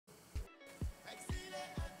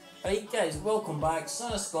Right guys, welcome back,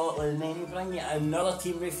 Son of Scotland, and we bring you another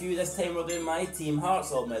team review. This time we're doing my team,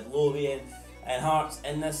 Hearts of Midlothian. And Hearts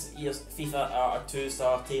in this year's FIFA are a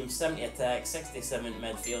 2-star team, 70 attack, 67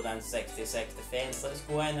 midfield and 66 defence. Let's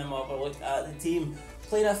go in and have a look at the team.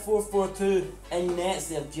 Playing a 4-4-2 in nets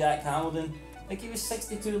there, Jack Hamilton. I think he was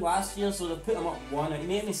 62 last year, so they put him up one. He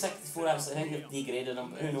made me 64 actually, I think they've degraded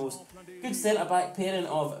him, but who knows. Good centre-back pairing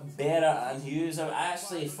of Berra and Hughes. I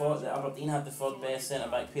actually thought that Aberdeen had the third best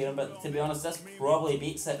centre-back pairing, but to be honest, this probably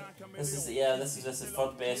beats it. This is the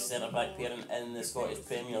third best centre-back pairing in the Scottish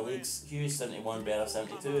Premier Leagues. Hughes 71, Berra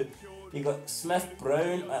 72. You got Smith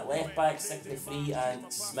Brown at left back 63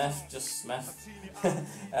 and Smith, just Smith,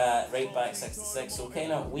 right back 66. So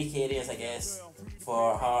kind of weak areas I guess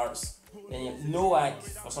for Hearts. Then you have Nowak,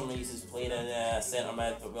 for some reason, is playing in centre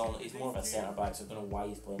mid, but well, he's more of a centre back, so I don't know why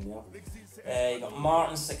he's playing there. You got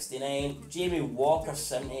Martin 69, Jamie Walker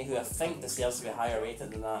 70, who I think deserves to be higher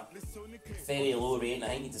rated than that. Very low rating, I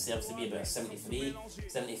think he deserves to be about 73,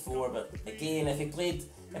 74, but again, if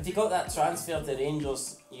he got that transfer to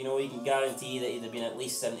Rangers, you know, you can guarantee that he'd have been at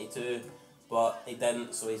least 72, but he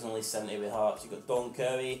didn't, so he's only 70 with Hearts. You got Don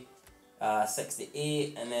Cowie.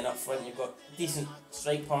 68, and then up front you've got decent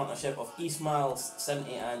strike partnership of Ismail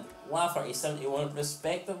 70 and Lafferty 71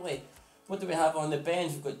 respectively. What do we have on the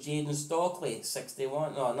bench? We've got Jaden Stockley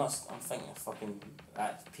 61, no, not, I'm thinking of fucking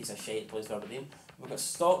that piece of shit plays for Aberdeen. We've got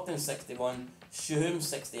Stockton 61, Shuham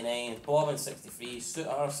 69, Bobbin 63,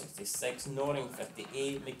 Suter 66, Noring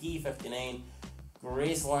 58, McGee 59,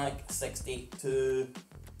 Grayslack 62,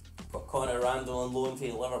 got Connor Randall on loan for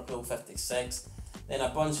Liverpool 56. Then a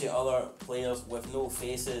bunch of other players with no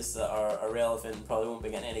faces that are irrelevant and probably won't be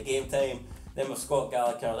getting any game time. Then we've Scott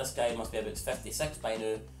Gallagher, this guy must be about 56 by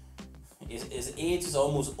now. His age is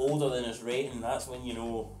almost older than his rating, that's when you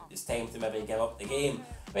know it's time to maybe give up the game.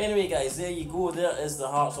 But anyway guys, there you go, there is the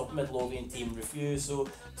Hearts of Midlothian team review. So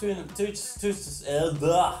two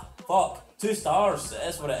stars, it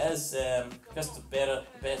is what it is. Christopher Berra,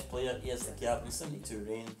 the best player, he is the captain, 72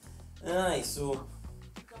 rating. Aye, so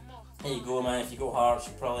there you go man, if you go Hearts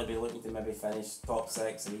you'll probably be looking to maybe finish top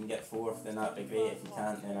 6. If you can get 4th then that'd be great, if you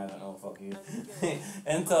can't then I don't know, fuck you.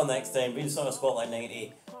 Until next time, been Son of Scotland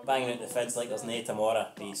 90, banging out the fids like there's no tomorrow,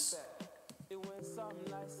 peace.